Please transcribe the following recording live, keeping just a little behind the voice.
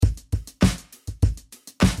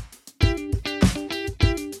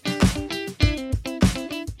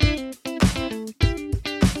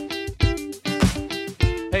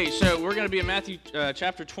be in Matthew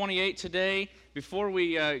chapter 28 today. Before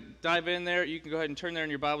we dive in there, you can go ahead and turn there in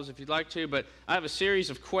your Bibles if you'd like to, but I have a series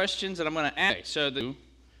of questions that I'm going to ask. So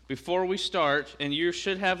before we start, and you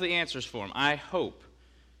should have the answers for them, I hope.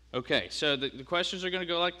 Okay, so the questions are going to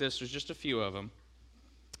go like this. There's just a few of them.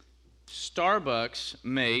 Starbucks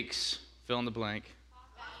makes, fill in the blank.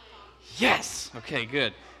 Yes! Okay,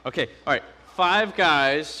 good. Okay, all right. Five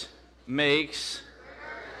Guys makes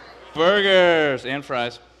burgers and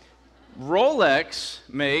fries. Rolex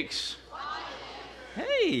makes,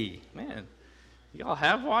 hey, man, y'all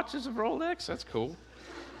have watches of Rolex? That's cool.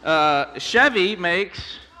 Chevy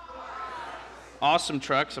makes awesome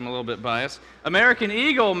trucks. I'm a little bit biased. American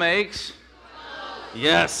Eagle makes,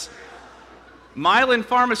 yes. Mylan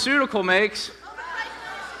Pharmaceutical makes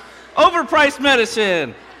overpriced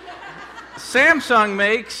medicine. Samsung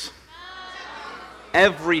makes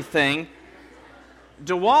everything.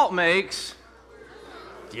 DeWalt makes,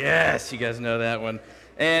 yes, you guys know that one.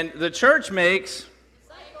 And the church makes,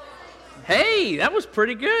 hey, that was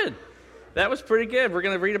pretty good. That was pretty good. We're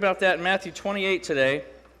going to read about that in Matthew 28 today.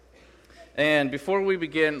 And before we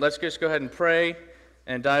begin, let's just go ahead and pray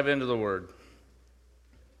and dive into the Word.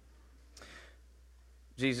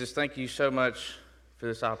 Jesus, thank you so much for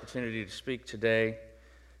this opportunity to speak today.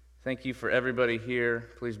 Thank you for everybody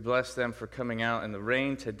here. Please bless them for coming out in the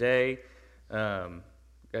rain today. God,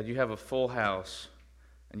 you have a full house,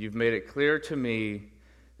 and you've made it clear to me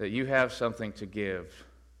that you have something to give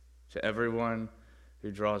to everyone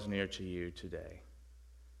who draws near to you today.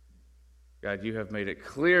 God, you have made it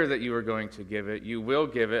clear that you are going to give it. You will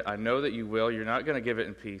give it. I know that you will. You're not going to give it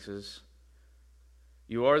in pieces.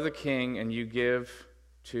 You are the King, and you give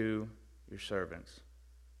to your servants.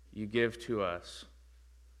 You give to us.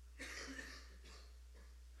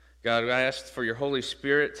 God, I ask for your Holy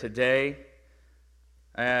Spirit today.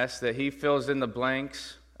 I ask that he fills in the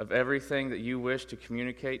blanks of everything that you wish to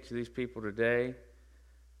communicate to these people today.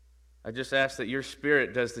 I just ask that your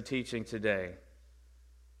Spirit does the teaching today.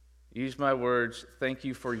 Use my words. Thank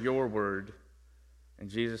you for your word. In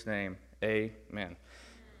Jesus' name, amen.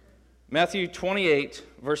 Matthew 28,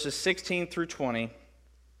 verses 16 through 20.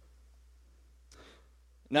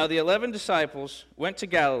 Now the 11 disciples went to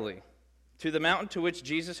Galilee, to the mountain to which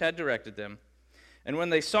Jesus had directed them. And when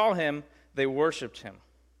they saw him, they worshipped him.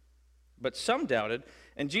 But some doubted,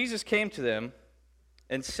 and Jesus came to them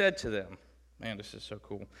and said to them, man, this is so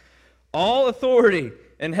cool. All authority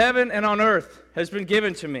in heaven and on earth has been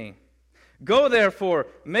given to me. Go therefore,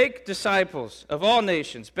 make disciples of all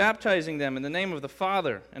nations, baptizing them in the name of the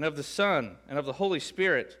Father and of the Son and of the Holy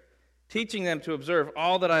Spirit, teaching them to observe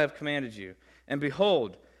all that I have commanded you. And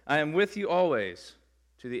behold, I am with you always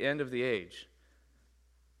to the end of the age.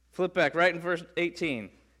 Flip back right in verse 18.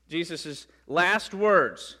 Jesus' last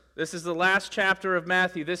words. This is the last chapter of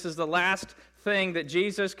Matthew. This is the last thing that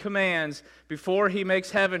Jesus commands before he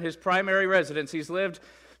makes heaven his primary residence. He's lived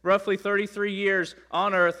roughly 33 years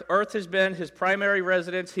on earth. Earth has been his primary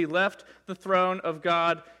residence. He left the throne of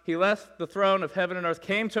God. He left the throne of heaven and earth,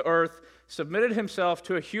 came to earth, submitted himself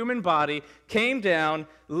to a human body, came down,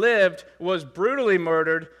 lived, was brutally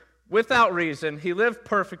murdered, without reason. He lived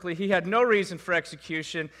perfectly. He had no reason for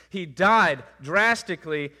execution. He died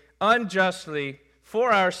drastically, unjustly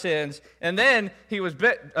for our sins. And then he was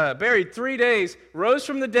buried 3 days, rose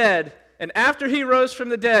from the dead. And after he rose from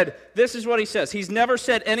the dead, this is what he says. He's never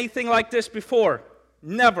said anything like this before.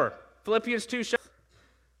 Never. Philippians 2 shows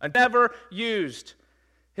never used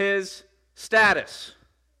his status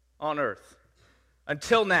on earth.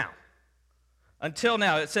 Until now. Until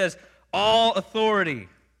now. It says, all authority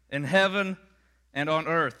in heaven and on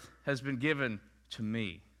earth has been given to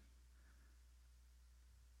me.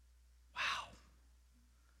 Wow.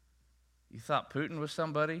 You thought Putin was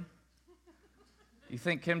somebody? You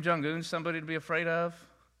think Kim Jong-un's somebody to be afraid of?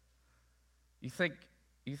 You think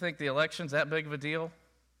the election's that big of a deal?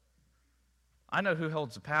 I know who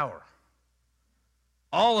holds the power.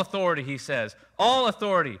 All authority, he says. All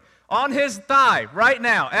authority. On his thigh, right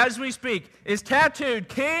now, as we speak, is tattooed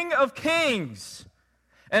King of Kings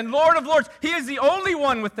and Lord of Lords. He is the only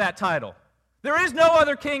one with that title. There is no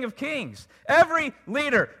other King of Kings. Every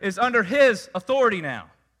leader is under his authority now.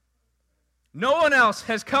 No one else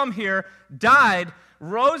has come here, died,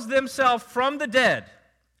 rose themselves from the dead.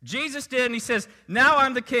 Jesus did, and he says, now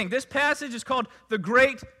I'm the king. This passage is called the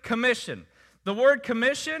Great Commission. The word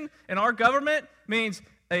commission in our government means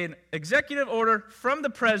an executive order from the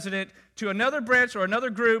president to another branch or another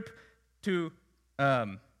group to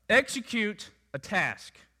execute a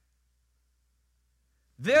task.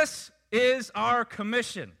 This is our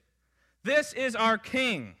commission. This is our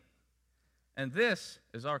king. And this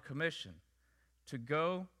is our commission, to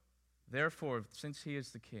go Therefore, since he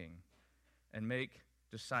is the king, and make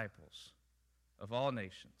disciples of all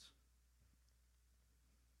nations.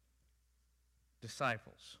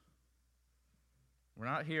 Disciples. We're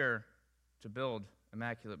not here to build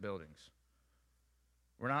immaculate buildings.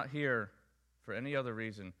 We're not here for any other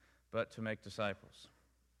reason but to make disciples.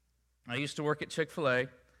 I used to work at Chick-fil-A,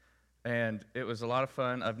 and it was a lot of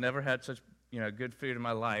fun. I've never had such good food in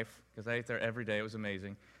my life because I ate there every day. It was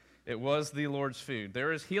amazing. It was the Lord's food.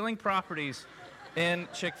 There is healing properties in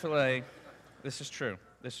Chick-fil-A. This is true.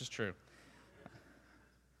 This is true.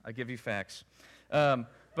 I give you facts. But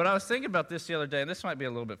I was thinking about this the other day, and this might be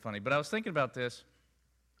a little bit funny, but I was thinking about this,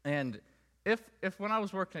 and if when I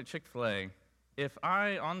was working at Chick-fil-A, if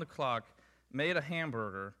I, on the clock, made a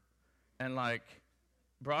hamburger and,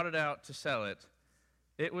 brought it out to sell it,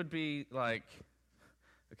 it would be like,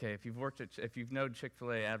 okay, if you've known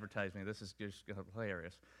Chick-fil-A advertising, this is just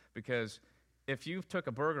hilarious, because if you took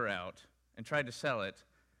a burger out and tried to sell it,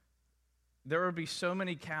 there would be so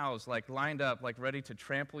many cows lined up ready to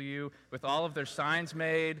trample you with all of their signs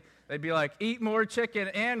made. They'd be like, eat more chicken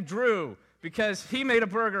and Drew, because he made a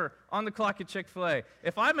burger on the clock at Chick-fil-A.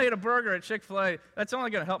 If I made a burger at Chick-fil-A, that's only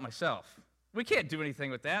going to help myself. We can't do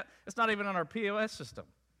anything with that. It's not even on our POS system.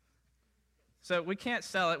 So we can't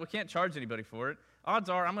sell it. We can't charge anybody for it. Odds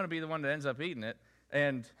are I'm going to be the one that ends up eating it.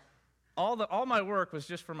 And all my work was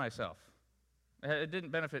just for myself. It didn't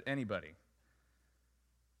benefit anybody.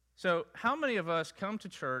 So how many of us come to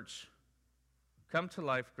church, come to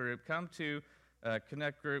Life Group, come to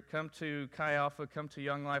Connect Group, come to Chi Alpha, come to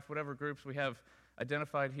Young Life, whatever groups we have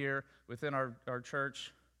identified here within our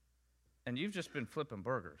church, and you've just been flipping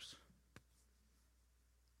burgers?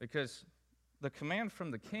 Because the command from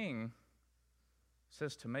the king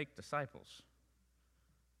says to make disciples,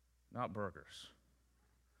 not burgers.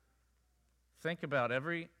 Think about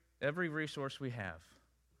every resource we have.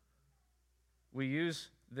 We use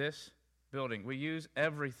this building. We use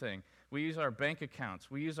everything. We use our bank accounts.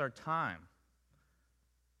 We use our time.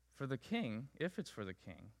 For the king, if it's for the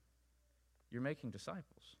king, you're making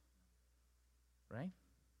disciples, right?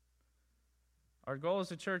 Our goal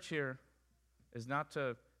as a church here is not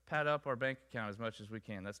to pad up our bank account as much as we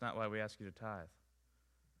can. That's not why we ask you to tithe.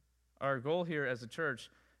 Our goal here as a church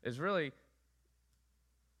is really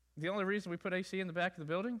the only reason we put AC in the back of the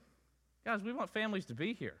building. Guys, we want families to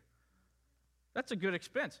be here. That's a good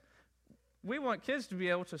expense. We want kids to be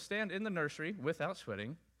able to stand in the nursery without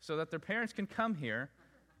sweating so that their parents can come here,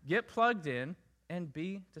 get plugged in, and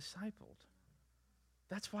be discipled.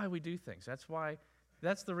 That's why we do things.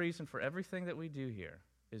 That's the reason for everything that we do here,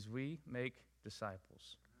 is we make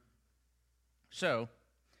disciples. So,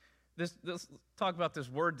 let's talk about this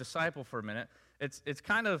word disciple for a minute. It's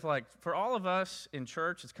kind of like, for all of us in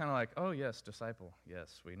church, it's kind of like, oh yes, disciple.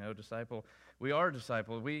 Yes, we know disciple. We are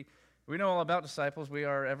disciple. We know all about disciples. We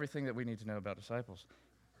are everything that we need to know about disciples.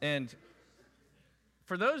 And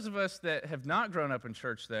for those of us that have not grown up in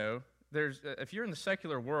church, though, if you're in the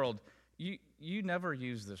secular world, you never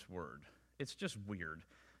use this word. It's just weird.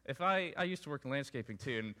 If I used to work in landscaping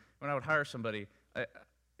too, and when I would hire somebody,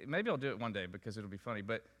 maybe I'll do it one day because it'll be funny,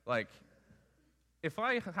 but if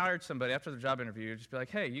I hired somebody after the job interview, I'd just be like,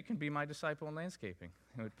 hey, you can be my disciple in landscaping.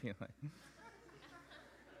 It would be like,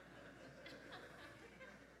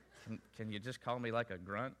 can you just call me like a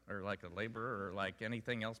grunt or like a laborer or like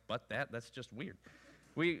anything else but that? That's just weird.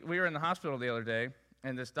 We were in the hospital the other day,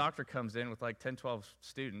 and this doctor comes in with 10, 12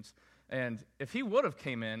 students, and if he would have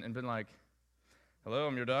came in and been like, hello,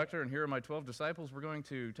 I'm your doctor, and here are my 12 disciples. We're going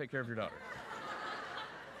to take care of your daughter.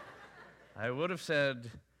 I would have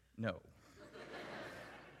said no.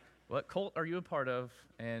 What cult are you a part of?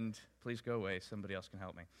 And please go away. Somebody else can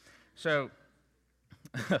help me. So,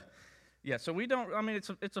 yeah, so we don't,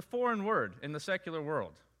 it's a foreign word in the secular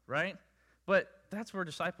world, right? But that's where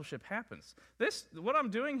discipleship happens. What I'm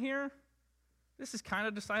doing here, this is kind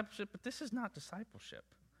of discipleship, but this is not discipleship.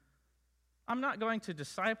 I'm not going to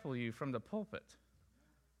disciple you from the pulpit.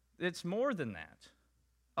 It's more than that,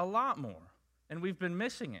 a lot more, and we've been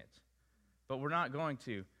missing it, but we're not going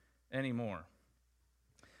to anymore.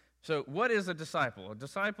 So what is a disciple? A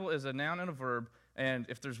disciple is a noun and a verb, and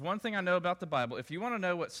if there's one thing I know about the Bible, if you want to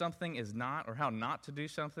know what something is not or how not to do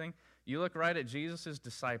something, you look right at Jesus'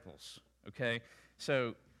 disciples, okay?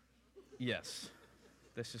 So, yes,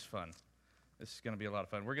 this is fun. This is going to be a lot of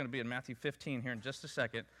fun. We're going to be in Matthew 15 here in just a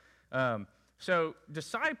second. So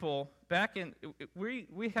disciple,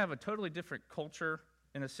 we have a totally different culture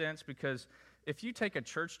in a sense, because if you take a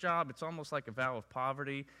church job, it's almost like a vow of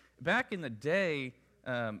poverty. Back in the day,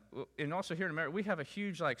 and also here in America, we have a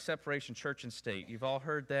huge separation church and state. You've all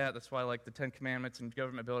heard that. That's why the Ten Commandments in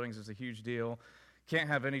government buildings is a huge deal. Can't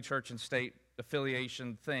have any church and state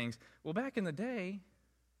affiliation things. Well, back in the day,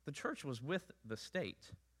 the church was with the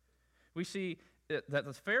state. We see that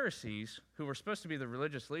the Pharisees, who were supposed to be the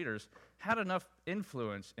religious leaders, had enough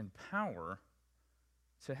influence and power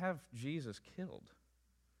to have Jesus killed.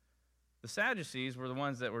 The Sadducees were the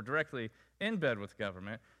ones that were directly in bed with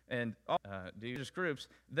government, and all religious groups,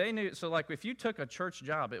 they knew, so like if you took a church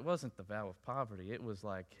job, it wasn't the vow of poverty. It was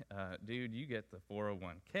like, dude, you get the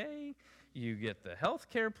 401k, you get the health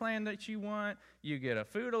care plan that you want, you get a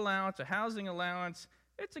food allowance, a housing allowance.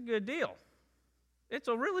 It's a good deal. It's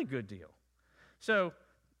a really good deal. So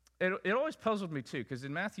it always puzzled me too, because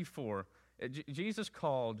in Matthew 4, Jesus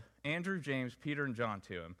called Andrew, James, Peter, and John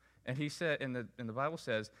to him. And he said, and the Bible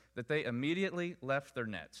says, that they immediately left their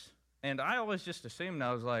nets. And I always just assumed,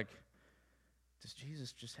 I was like, does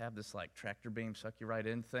Jesus just have this like tractor beam suck you right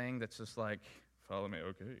in thing that's just like, follow me,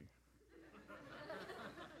 okay.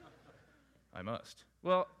 I must.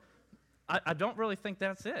 Well, I don't really think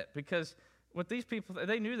that's it, because what these people,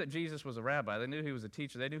 they knew that Jesus was a rabbi, they knew he was a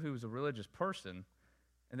teacher, they knew he was a religious person,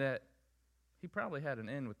 and that he probably had an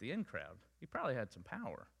in with the in crowd. He probably had some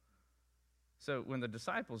power. So when the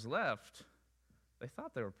disciples left, they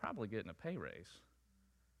thought they were probably getting a pay raise.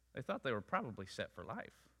 They thought they were probably set for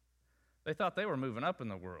life. They thought they were moving up in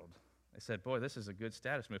the world. They said, boy, this is a good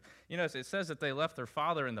status move. You know, it says that they left their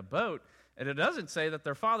father in the boat, and it doesn't say that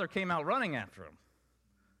their father came out running after them.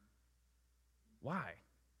 Why?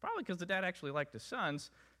 Probably because the dad actually liked his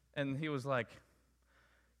sons, and he was like,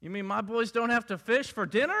 you mean my boys don't have to fish for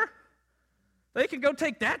dinner? They can go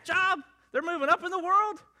take that job? They're moving up in the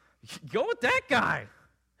world? Go with that guy.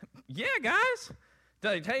 Yeah, guys.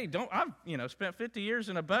 Hey, I've spent 50 years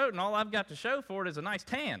in a boat, and all I've got to show for it is a nice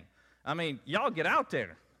tan. I mean, y'all get out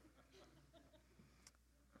there.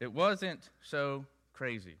 It wasn't so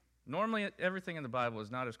crazy. Normally, everything in the Bible is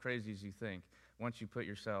not as crazy as you think once you put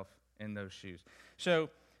yourself in those shoes. So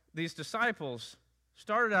these disciples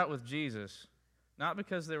started out with Jesus, not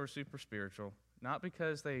because they were super spiritual, not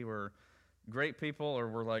because they were great people or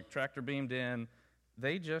were like tractor beamed in.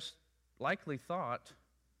 They just likely thought,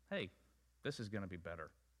 hey, this is going to be better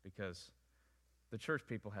because the church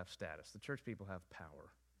people have status. The church people have power.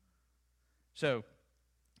 So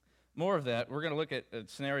more of that. We're going to look at a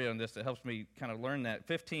scenario in this that helps me kind of learn that.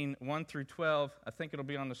 15, 1 through 12. I think it'll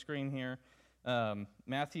be on the screen here.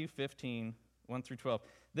 Matthew 15, 1 through 12.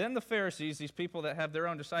 Then the Pharisees, these people that have their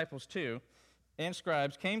own disciples too, and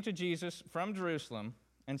scribes, came to Jesus from Jerusalem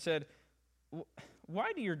and said,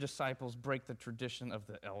 why do your disciples break the tradition of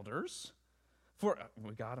the elders? For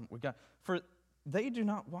they do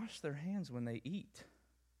not wash their hands when they eat.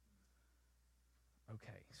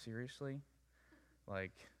 Okay, seriously?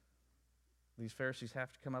 Like, these Pharisees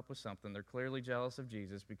have to come up with something. They're clearly jealous of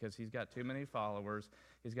Jesus because he's got too many followers.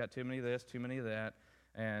 He's got too many of this, too many of that.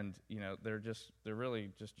 And, they're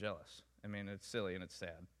really just jealous. I mean, it's silly and it's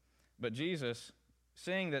sad. But Jesus,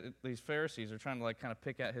 seeing that these Pharisees are trying to kind of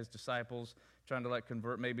pick at his disciples, trying to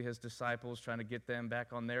convert maybe his disciples, trying to get them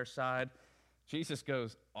back on their side, Jesus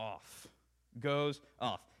goes off.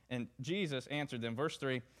 And Jesus answered them, verse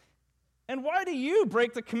 3, and why do you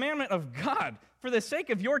break the commandment of God for the sake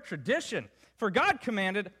of your tradition? For God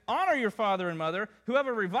commanded, honor your father and mother.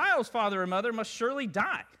 Whoever reviles father or mother must surely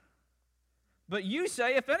die. But you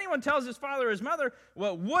say, if anyone tells his father or his mother,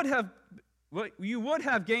 what you would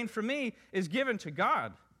have gained from me is given to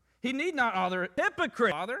God. He need not honor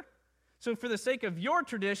hypocrite, Father. So for the sake of your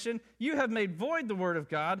tradition, you have made void the word of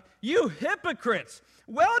God. You hypocrites!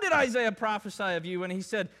 Well did Isaiah prophesy of you when he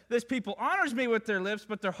said, this people honors me with their lips,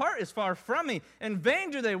 but their heart is far from me. In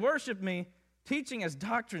vain do they worship me, teaching as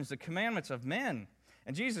doctrines the commandments of men.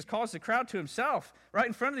 And Jesus calls the crowd to himself. Right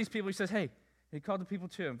in front of these people, he says, hey, he called the people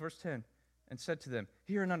to him, verse 10, and said to them,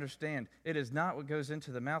 hear and understand, it is not what goes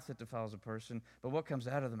into the mouth that defiles a person, but what comes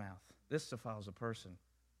out of the mouth. This defiles a person.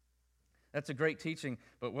 That's a great teaching,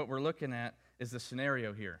 but what we're looking at is the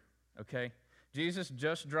scenario here, okay? Jesus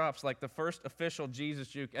just drops the first official Jesus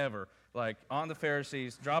juke ever, on the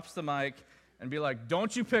Pharisees, drops the mic, and be like,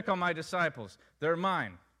 don't you pick on my disciples. They're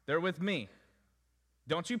mine. They're with me.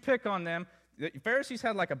 Don't you pick on them. The Pharisees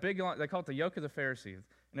had a big, they call it the yoke of the Pharisees,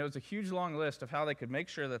 and it was a huge long list of how they could make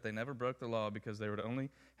sure that they never broke the law because they would only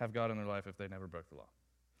have God in their life if they never broke the law.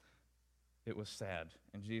 It was sad,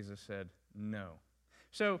 and Jesus said, no.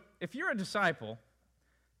 So if you're a disciple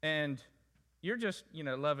and you're just,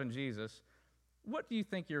 loving Jesus, what do you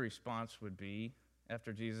think your response would be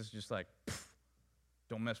after Jesus just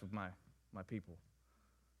don't mess with my people?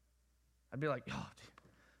 I'd be like, oh,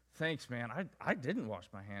 thanks, man. I didn't wash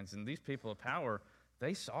my hands, and these people of power,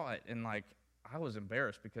 they saw it, and I was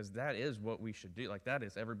embarrassed because that is what we should do. Like,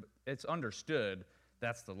 it's understood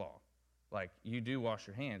that's the law. Like, you do wash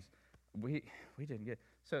your hands. We didn't get,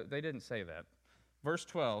 so they didn't say that. Verse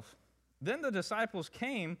 12, then the disciples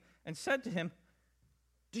came and said to him,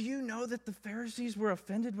 do you know that the Pharisees were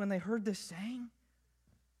offended when they heard this saying?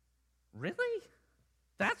 Really?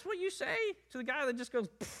 That's what you say to the guy that just goes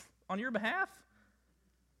on your behalf?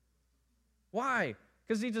 Why?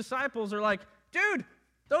 Because these disciples are like, dude,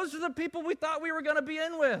 those are the people we thought we were going to be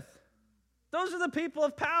in with. Those are the people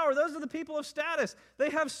of power. Those are the people of status. They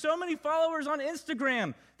have so many followers on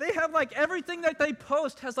Instagram. They have like everything that they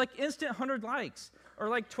post has like instant 100 likes or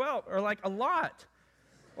like 12 or like a lot.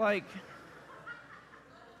 Like,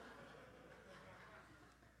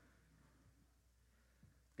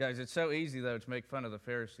 guys, it's so easy though to make fun of the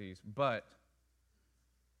Pharisees, but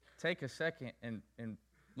take a second and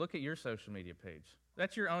look at your social media page.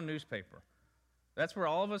 That's your own newspaper. That's where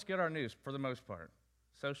all of us get our news for the most part.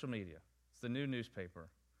 Social media. It's the new newspaper.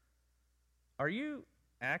 Are you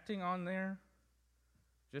acting on there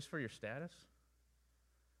just for your status?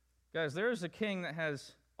 Guys, there is a king that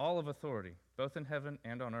has all of authority, both in heaven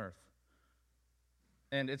and on earth.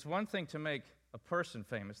 And it's one thing to make a person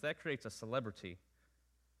famous. That creates a celebrity.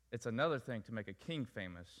 It's another thing to make a king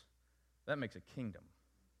famous. That makes a kingdom.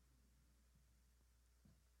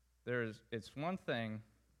 It's one thing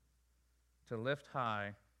to lift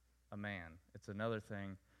high a man. It's another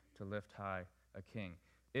thing to lift high a king.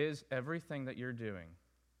 Is everything that you're doing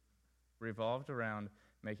revolved around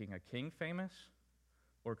making a king famous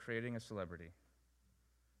or creating a celebrity?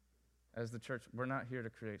 As the church, we're not here to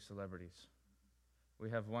create celebrities. We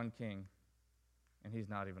have one king, and he's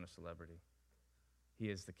not even a celebrity. He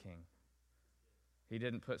is the king. He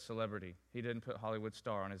didn't put celebrity. He didn't put Hollywood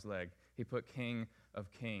star on his leg. He put King of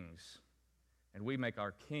Kings. And we make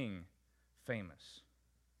our king famous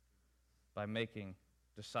by making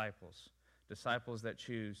disciples. Disciples that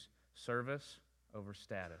choose service over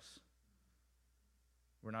status.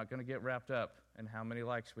 We're not going to get wrapped up in how many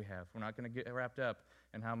likes we have. We're not going to get wrapped up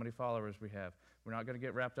in how many followers we have. We're not going to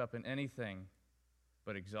get wrapped up in anything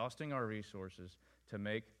but exhausting our resources to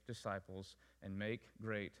make disciples and make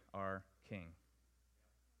great our king.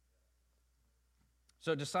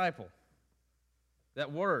 So disciple,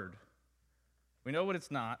 that word, we know what it's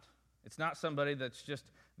not. It's not somebody that's just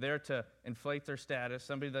there to inflate their status,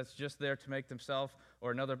 somebody that's just there to make themselves or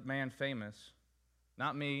another man famous.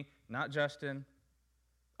 Not me, not Justin,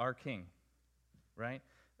 our king, right?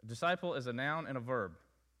 A disciple is a noun and a verb,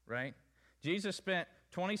 right? Jesus spent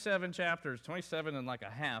 27 and like a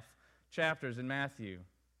half chapters in Matthew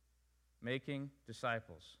making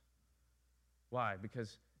disciples. Why?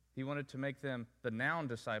 Because he wanted to make them the noun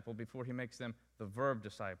disciple before he makes them the verb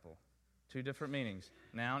disciple. Two different meanings,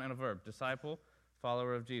 noun and a verb. Disciple,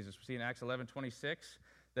 follower of Jesus. We see in Acts 11:26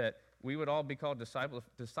 that we would all be called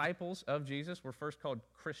disciples of Jesus. We're first called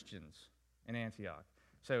Christians in Antioch.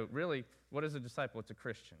 So really, what is a disciple? It's a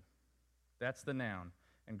Christian. That's the noun.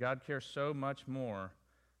 And God cares so much more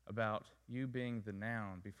about you being the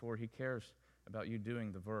noun before he cares about you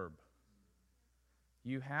doing the verb.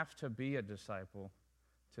 You have to be a disciple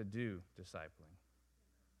to do discipling.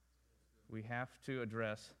 We have to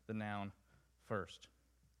address the noun first.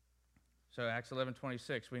 So Acts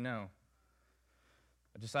 11:26, we know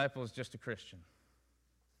a disciple is just a Christian.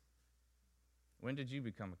 When did you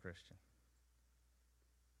become a Christian?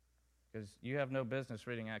 Because you have no business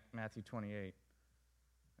reading Matthew 28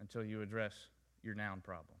 until you address your noun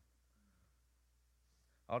problem.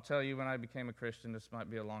 I'll tell you when I became a Christian. This might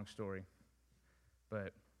be a long story,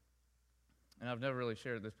 and I've never really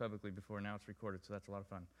shared this publicly before. Now it's recorded, so that's a lot of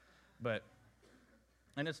fun.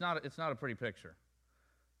 And it's not a pretty picture.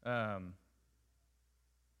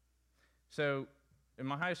 So in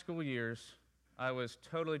my high school years, I was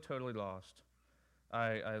totally lost.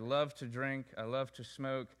 I loved to drink. I loved to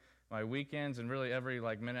smoke. My weekends and really every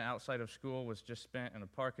minute outside of school was just spent in a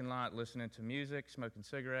parking lot listening to music, smoking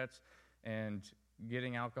cigarettes, and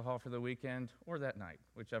getting alcohol for the weekend or that night,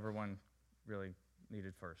 whichever one really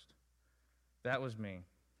needed first. That was me.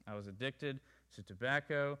 I was addicted to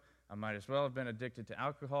tobacco. I might as well have been addicted to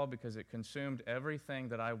alcohol because it consumed everything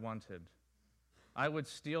that I wanted. I would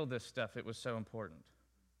steal this stuff. It was so important.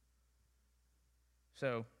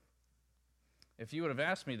 So, if you would have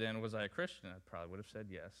asked me then, was I a Christian? I probably would have said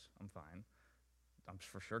yes, I'm fine. I'm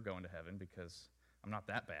for sure going to heaven because I'm not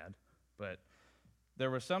that bad. But there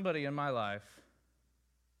was somebody in my life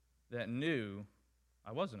that knew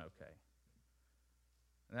I wasn't okay.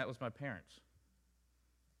 And that was my parents.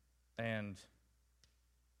 And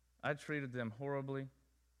I treated them horribly,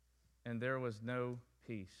 and there was no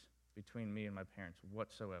peace between me and my parents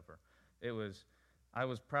whatsoever. I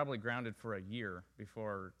was probably grounded for a year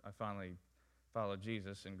before I finally followed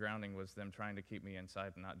Jesus, and grounding was them trying to keep me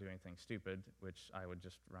inside and not do anything stupid, which I would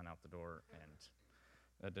just run out the door, and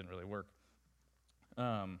that didn't really work.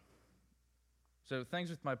 So things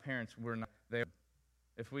with my parents were not there.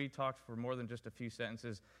 If we talked for more than just a few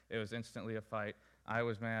sentences, it was instantly a fight. I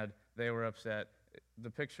was mad. They were upset. The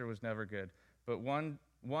picture was never good. But one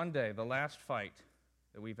day, the last fight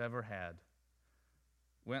that we've ever had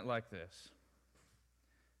went like this.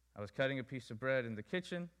 I was cutting a piece of bread in the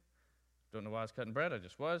kitchen. Don't know why I was cutting bread. I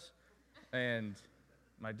just was. And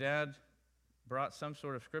my dad brought some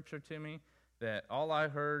sort of scripture to me that all I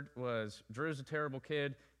heard was, Drew's a terrible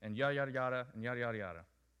kid, and yada, yada, yada, and yada, yada, yada.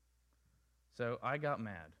 So I got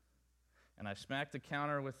mad, and I smacked the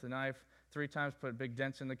counter with the knife 3 times, put big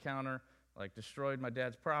dents in the counter, like destroyed my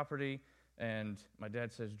dad's property, and my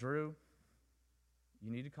dad says, Drew,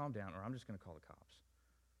 you need to calm down, or I'm just going to call the cops.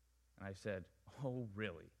 And I said, oh,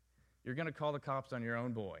 really? You're going to call the cops on your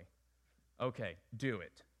own boy? Okay, do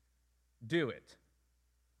it. Do it.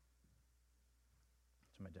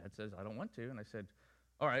 So my dad says, I don't want to. And I said,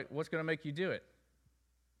 all right, what's going to make you do it?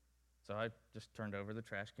 So I just turned over the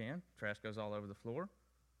trash can. Trash goes all over the floor.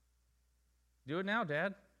 Do it now,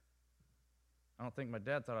 Dad. I don't think my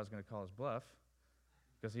dad thought I was going to call his bluff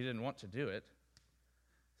because he didn't want to do it.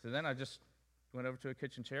 So then I just went over to a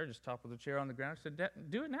kitchen chair, just toppled the chair on the ground. I said,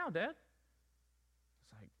 do it now, Dad.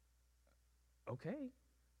 It's like, okay.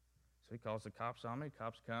 So he calls the cops on me.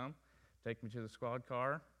 Cops come, take me to the squad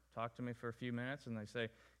car, talk to me for a few minutes, and they say,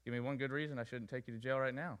 give me one good reason I shouldn't take you to jail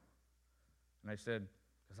right now. And I said,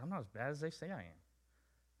 because I'm not as bad as they say I am.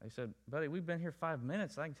 They said, buddy, we've been here 5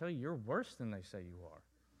 minutes. I can tell you you're worse than they say you are.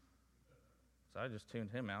 So I just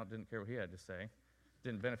tuned him out, didn't care what he had to say.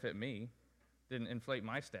 Didn't benefit me. Didn't inflate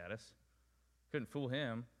my status. Couldn't fool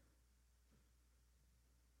him.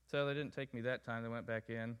 So they didn't take me that time. They went back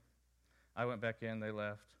in. I went back in. They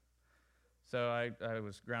left. So I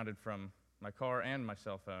was grounded from my car and my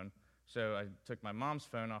cell phone. So I took my mom's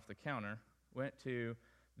phone off the counter, went to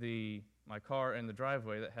my car in the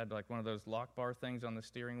driveway that had like one of those lock bar things on the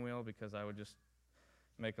steering wheel because I would just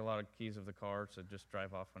make a lot of keys of the car to just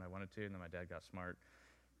drive off when I wanted to, and then my dad got smart,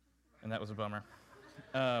 and that was a bummer.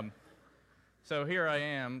 So here I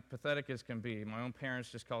am, pathetic as can be. My own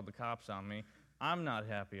parents just called the cops on me. I'm not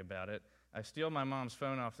happy about it. I steal my mom's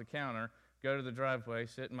phone off the counter, go to the driveway,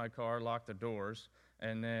 sit in my car, lock the doors,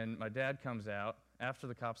 and then my dad comes out after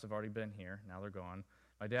the cops have already been here. Now they're gone.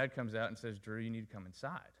 My dad comes out and says, Drew, you need to come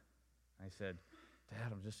inside. I said,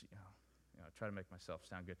 Dad, I'm just, try to make myself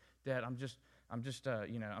sound good. Dad, I'm just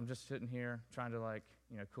sitting here trying to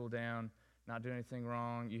cool down, not do anything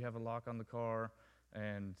wrong. You have a lock on the car,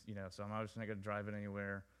 and so I'm obviously not going to drive it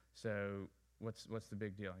anywhere. So what's the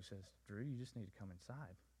big deal? He says, Drew, you just need to come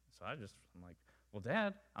inside. So I'm like, well,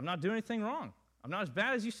 Dad, I'm not doing anything wrong. I'm not as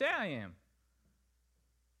bad as you say I am.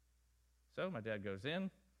 So my dad goes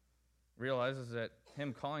in, realizes that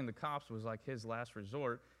him calling the cops was like his last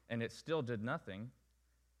resort, and it still did nothing.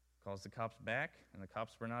 Calls the cops back, and the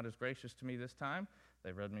cops were not as gracious to me this time.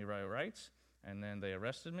 They read me my rights, and then they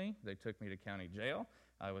arrested me. They took me to county jail.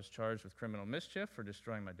 I was charged with criminal mischief for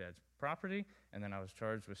destroying my dad's property, and then I was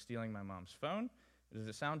charged with stealing my mom's phone. Does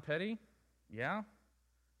it sound petty? Yeah.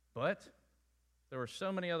 But there were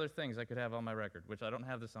so many other things I could have on my record, which I don't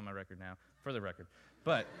have this on my record now, for the record.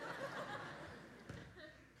 But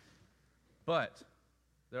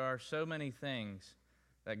there are so many things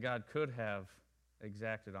that God could have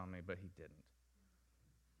exacted on me, but he didn't.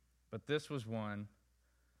 But this was one,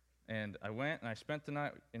 and I went and I spent the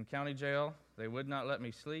night in county jail. They would not let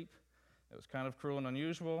me sleep. It was kind of cruel and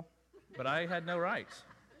unusual, but I had no rights.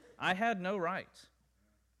 I had no rights.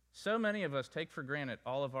 So many of us take for granted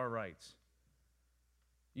all of our rights.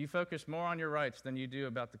 You focus more on your rights than you do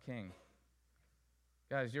about the king.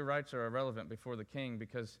 Guys, your rights are irrelevant before the king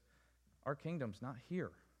because our kingdom's not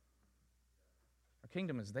here. Our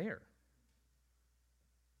kingdom is there.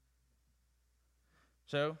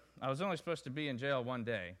 So I was only supposed to be in jail one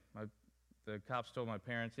day. The cops told my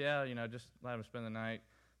parents, just let him spend the night,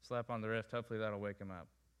 slap on the wrist, hopefully that'll wake him up.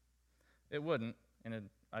 It wouldn't, and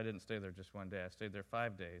I didn't stay there just one day. I stayed there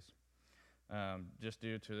 5 days, just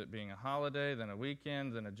due to it being a holiday, then a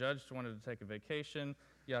weekend, then a judge wanted to take a vacation,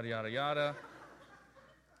 yada, yada, yada.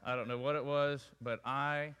 I don't know what it was, but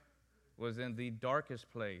I was in the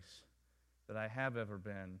darkest place that I have ever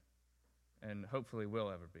been and hopefully will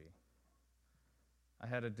ever be. I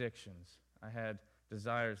had addictions. I had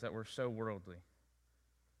desires that were so worldly.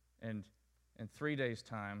 And in 3 days'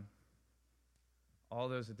 time, all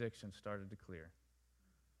those addictions started to clear.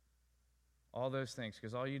 All those things,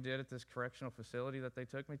 because all you did at this correctional facility that they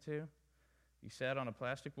took me to You sat on a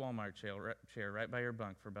plastic Walmart chair right by your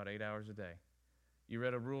bunk for about 8 hours a day. You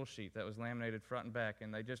read a rule sheet that was laminated front and back,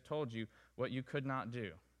 and they just told you what you could not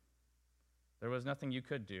do. There was nothing you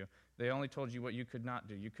could do. They only told you what you could not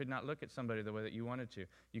do. You could not look at somebody the way that you wanted to.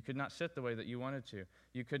 You could not sit the way that you wanted to.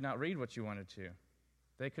 You could not read what you wanted to.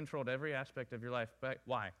 They controlled every aspect of your life. But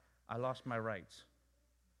why? I lost my rights.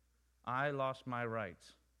 I lost my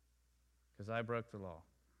rights because I broke the law.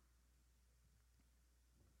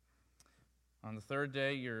 On the third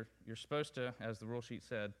day, you're supposed to, as the rule sheet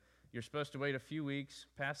said, you're supposed to wait a few weeks,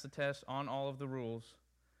 pass the test on all of the rules,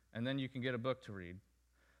 and then you can get a book to read.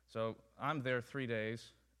 So I'm there 3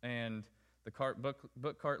 days, and the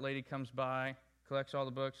book cart lady comes by, collects all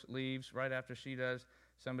the books, leaves. Right after she does,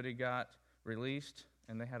 somebody got released,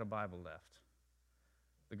 and they had a Bible left.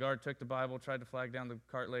 The guard took the Bible, tried to flag down the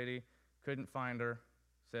cart lady, couldn't find her,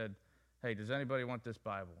 said, "Hey, does anybody want this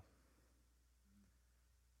Bible?"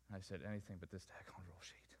 I said, "Anything but this daggone rule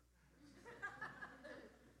sheet."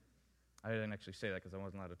 I didn't actually say that because I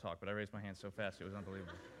wasn't allowed to talk, but I raised my hand so fast it was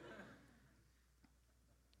unbelievable.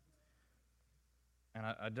 And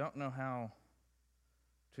I don't know how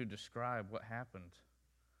to describe what happened,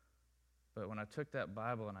 but when I took that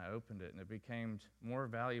Bible and I opened it, and it became more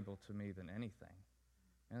valuable to me than anything,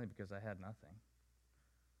 mainly because I had nothing.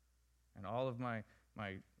 And all of my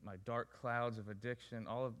dark clouds of addiction,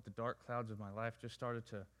 all of the dark clouds of my life just started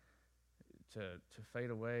to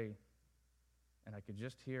fade away, and I could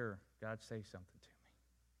just hear God say something to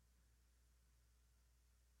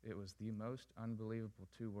me. It was the most unbelievable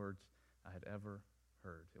 2 words I had ever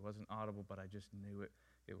heard. It wasn't audible, but I just knew it.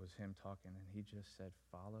 It was him talking, and he just said,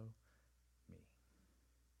 "Follow me.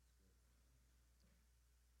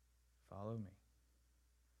 Follow me."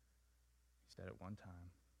 He said it one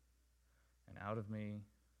time, and out of me,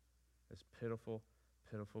 this pitiful,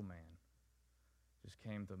 pitiful man, just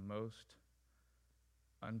came the most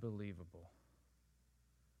unbelievable,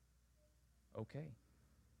 "Okay.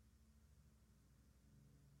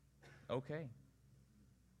 Okay."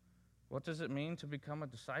 What does it mean to become a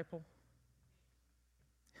disciple?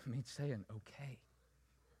 It means saying, "Okay."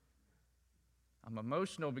 I'm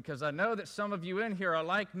emotional because I know that some of you in here are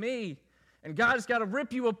like me, and God's got to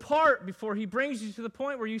rip you apart before he brings you to the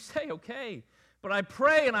point where you say, "Okay." But I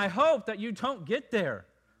pray and I hope that you don't get there.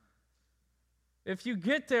 If you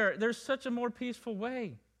get there, there's such a more peaceful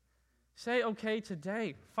way. Say, "Okay,"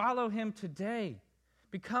 today. Follow him today.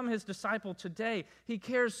 Become his disciple today. He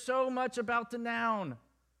cares so much about the noun.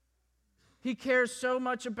 He cares so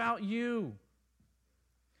much about you.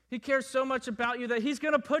 He cares so much about you that he's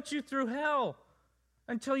going to put you through hell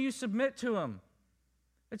until you submit to him.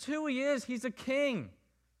 It's who he is. He's a king.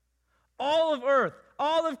 All of earth,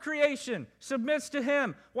 all of creation submits to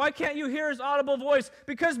him. Why can't you hear his audible voice?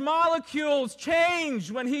 Because molecules change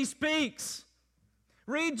when he speaks.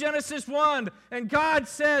 Read Genesis 1, and God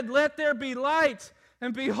said, "Let there be light,"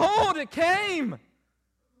 and behold, it came.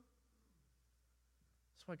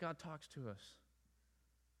 That's why God talks to us,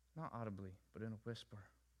 not audibly, but in a whisper.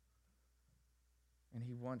 And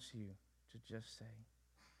he wants you to just say,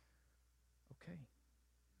 "Okay."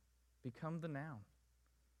 Become the noun.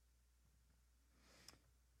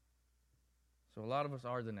 So a lot of us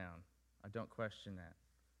are the noun. I don't question that.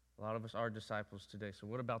 A lot of us are disciples today. So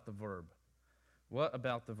what about the verb? What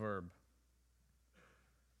about the verb?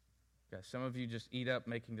 Guys, some of you just eat up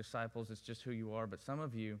making disciples. It's just who you are. But some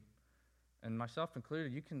of you, and myself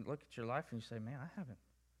included, you can look at your life and you say, "Man,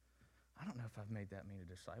 I don't know if I've made that many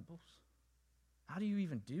disciples. How do you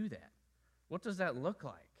even do that? What does that look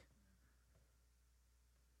like?"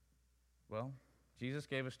 Well, Jesus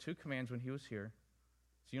gave us 2 commands when he was here.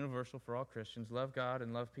 It's universal for all Christians: love God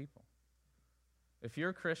and love people. If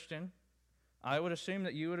you're a Christian, I would assume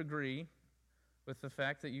that you would agree with the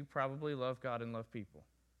fact that you probably love God and love people.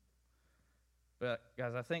 But,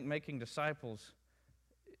 guys, I think making disciples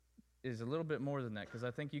is a little bit more than that, because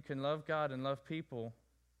I think you can love God and love people,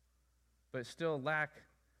 but still lack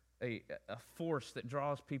a force that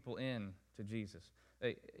draws people in to Jesus.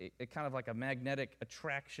 A kind of like a magnetic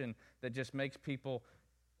attraction that just makes people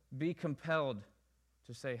be compelled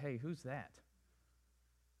to say, "Hey, who's that?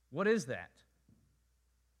 What is that?"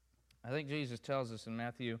 I think Jesus tells us in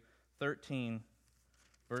Matthew 13,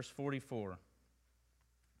 verse 44.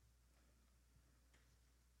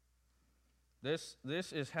 This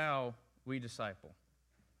is how we disciple.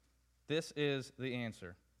 This is the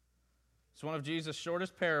answer. It's one of Jesus'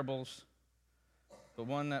 shortest parables, but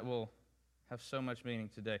one that will have so much meaning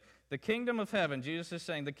today. The kingdom of heaven, Jesus is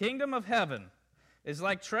saying, the kingdom of heaven is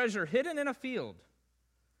like treasure hidden in a field,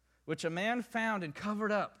 which a man found and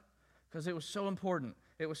covered up because it was so important.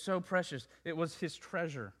 It was so precious. It was his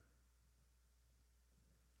treasure.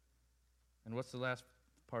 And what's the last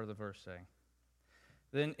part of the verse say?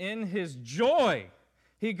 Then in his joy,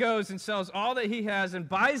 he goes and sells all that he has and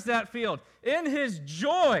buys that field. In his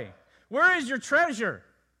joy. Where is your treasure?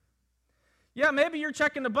 Yeah, maybe you're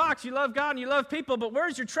checking the box. You love God and you love people, but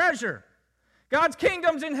where's your treasure? God's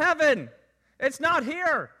kingdom's in heaven. It's not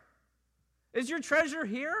here. Is your treasure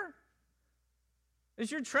here?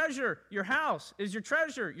 Is your treasure your house? Is your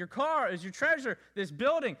treasure your car? Is your treasure this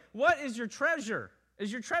building? What is your treasure?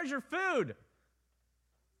 Is your treasure food?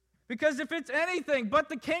 Because if it's anything but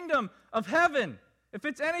the kingdom of heaven, if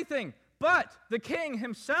it's anything but the King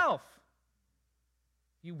himself,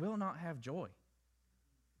 you will not have joy.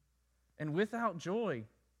 And without joy,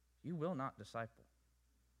 you will not disciple.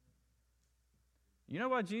 You know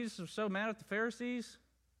why Jesus was so mad at the Pharisees?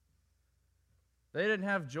 They didn't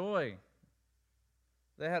have joy.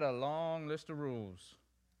 They had a long list of rules,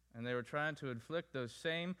 and they were trying to inflict those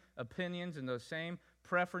same opinions and those same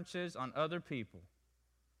preferences on other people.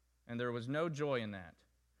 And there was no joy in that.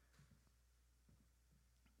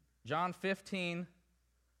 John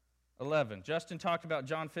 15:11. Justin talked about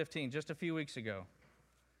John 15 just a few weeks ago.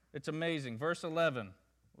 It's amazing. Verse 11.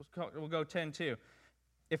 We'll go 10:2.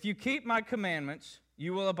 If you keep my commandments,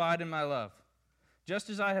 you will abide in my love, just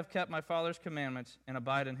as I have kept my Father's commandments and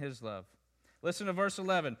abide in his love. Listen to verse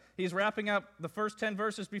 11. He's wrapping up the first 10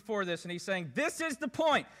 verses before this, and he's saying, this is the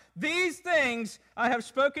point. These things I have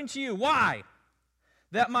spoken to you. Why?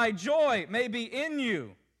 That my joy may be in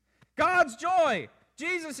you. God's joy.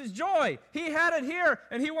 Jesus' joy. He had it here,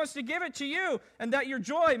 and he wants to give it to you, and that your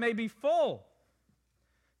joy may be full.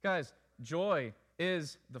 Guys, joy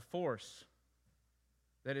is the force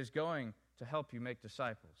that is going to help you make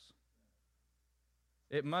disciples.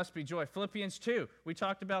 It must be joy. Philippians 2, we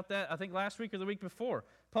talked about that, I think last week or the week before.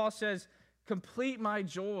 Paul says, complete my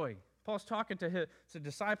joy. Paul's talking to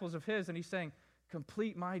disciples of his, and he's saying,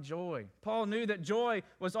 complete my joy. Paul knew that joy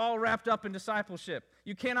was all wrapped up in discipleship.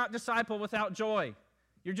 You cannot disciple without joy.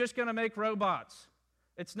 You're just going to make robots.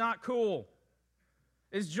 It's not cool.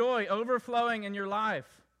 Is joy overflowing in your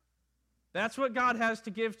life? That's what God has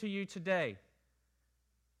to give to you today.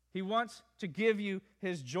 He wants to give you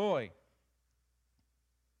his joy.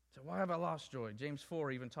 So why have I lost joy? James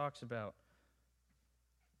 4 even talks about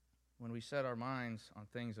when we set our minds on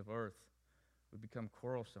things of earth, we become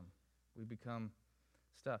quarrelsome. We become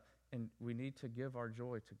stuff. And we need to give our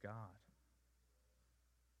joy to God.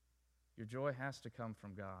 Your joy has to come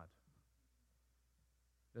from God.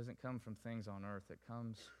 It doesn't come from things on earth. It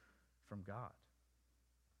comes from God.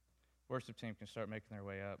 Worship team can start making their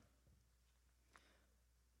way up.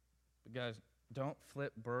 But guys, don't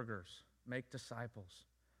flip burgers. Make disciples.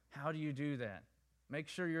 How do you do that? Make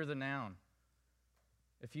sure you're the noun.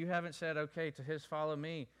 If you haven't said, okay, to his follow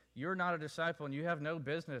me, you're not a disciple and you have no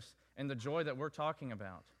business in the joy that we're talking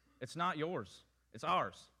about. It's not yours. It's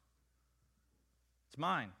ours. It's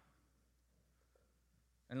mine.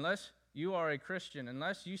 Unless you are a Christian,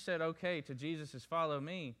 unless you said, okay, to Jesus' follow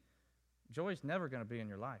me, joy's never going to be in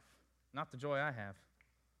your life. Not the joy I have.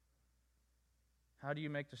 How do you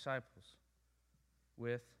make disciples?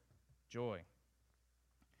 With joy.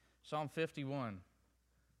 Psalm 51,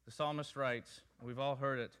 the psalmist writes, we've all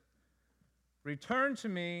heard it, return to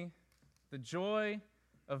me the joy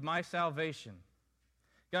of my salvation.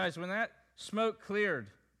 Guys, when that smoke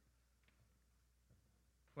cleared,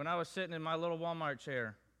 when I was sitting in my little Walmart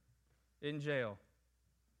chair in jail,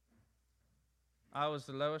 I was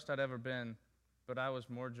the lowest I'd ever been, but I was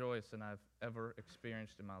more joyous than I've ever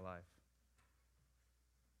experienced in my life.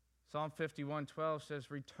 Psalm 51:12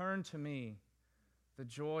 says, return to me the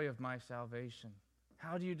joy of my salvation.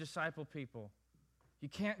 How do you disciple people? You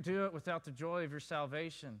can't do it without the joy of your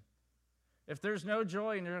salvation. If there's no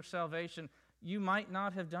joy in your salvation, you might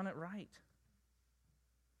not have done it right.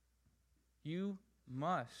 You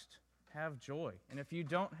must have joy. And if you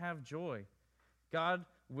don't have joy, God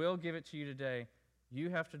will give it to you today. You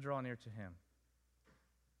have to draw near to him.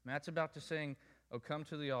 Matt's about to sing, "Oh, come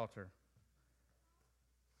to the altar."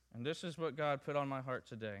 And this is what God put on my heart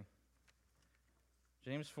today.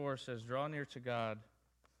 James 4 says, draw near to God,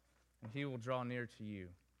 and he will draw near to you.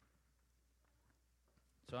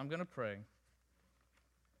 So I'm going to pray.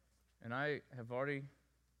 And I have already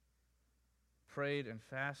prayed and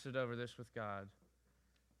fasted over this with God.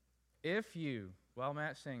 If you, while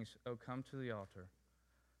Matt sings, "Oh, come to the altar,"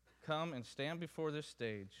 come and stand before this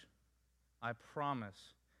stage, I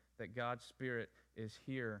promise that God's Spirit is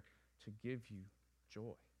here to give you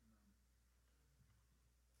joy.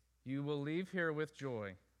 You will leave here with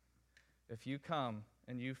joy if you come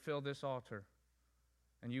and you fill this altar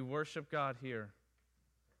and you worship God here.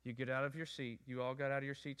 You get out of your seat. You all got out of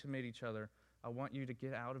your seat to meet each other. I want you to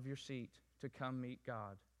get out of your seat to come meet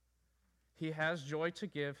God. He has joy to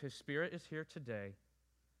give. His Spirit is here today.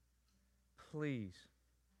 Please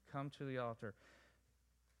come to the altar.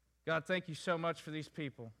 God, thank you so much for these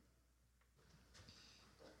people.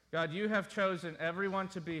 God, you have chosen everyone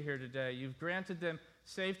to be here today. You've granted them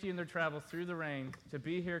safety in their travel through the rain to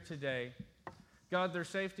be here today. God, their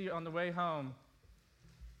safety on the way home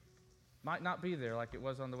might not be there like it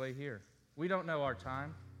was on the way here. We don't know our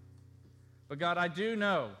time. But God, I do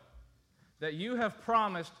know that you have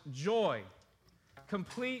promised joy,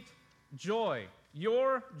 complete joy,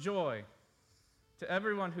 your joy, to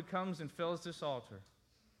everyone who comes and fills this altar.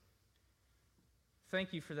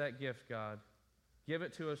 Thank you for that gift, God. Give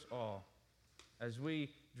it to us all as we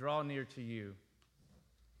draw near to you.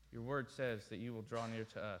 Your word says that you will draw near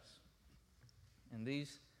to us. And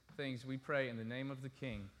these things we pray in the name of the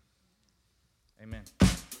King. Amen.